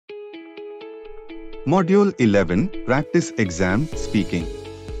Module 11 Practice Exam Speaking.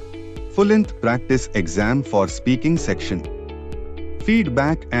 Full-length Practice Exam for Speaking section.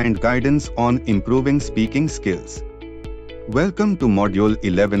 Feedback and guidance on improving speaking skills. Welcome to Module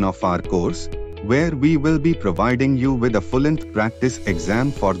 11 of our course, where we will be providing you with a full-length practice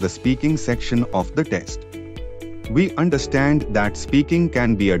exam for the speaking section of the test. We understand that speaking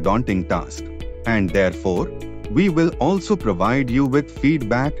can be a daunting task, and therefore, we will also provide you with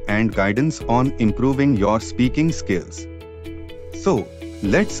feedback and guidance on improving your speaking skills. So,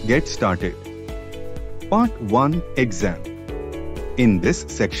 let's get started. Part 1 Exam. In this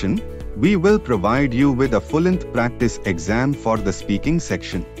section, we will provide you with a full-length practice exam for the speaking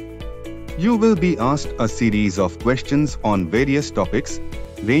section. You will be asked a series of questions on various topics,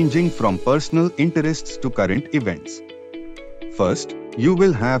 ranging from personal interests to current events. First, you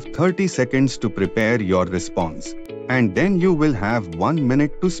will have 30 seconds to prepare your response, and then you will have 1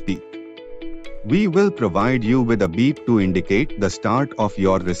 minute to speak. We will provide you with a beep to indicate the start of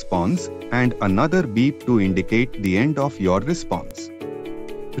your response and another beep to indicate the end of your response.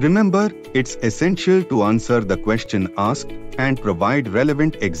 Remember, it's essential to answer the question asked and provide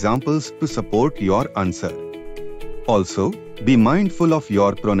relevant examples to support your answer. Also, be mindful of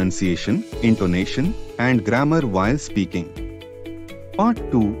your pronunciation, intonation, and grammar while speaking.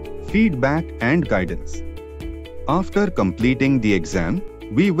 Part 2 Feedback and Guidance. After completing the exam,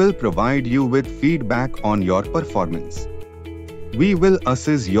 we will provide you with feedback on your performance. We will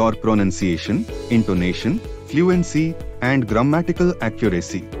assess your pronunciation, intonation, fluency, and grammatical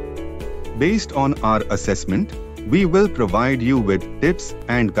accuracy. Based on our assessment, we will provide you with tips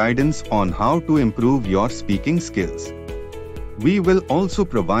and guidance on how to improve your speaking skills. We will also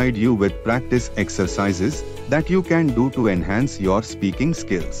provide you with practice exercises that you can do to enhance your speaking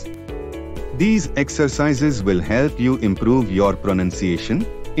skills. These exercises will help you improve your pronunciation,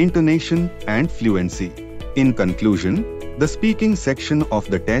 intonation, and fluency. In conclusion, the speaking section of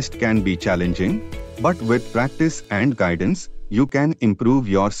the test can be challenging, but with practice and guidance, you can improve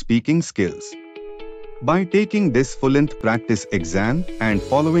your speaking skills. By taking this full-length practice exam and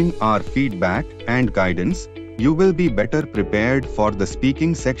following our feedback and guidance, you will be better prepared for the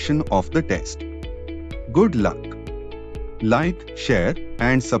speaking section of the test. Good luck! Like, share,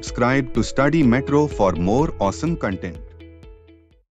 and subscribe to Study Metro for more awesome content.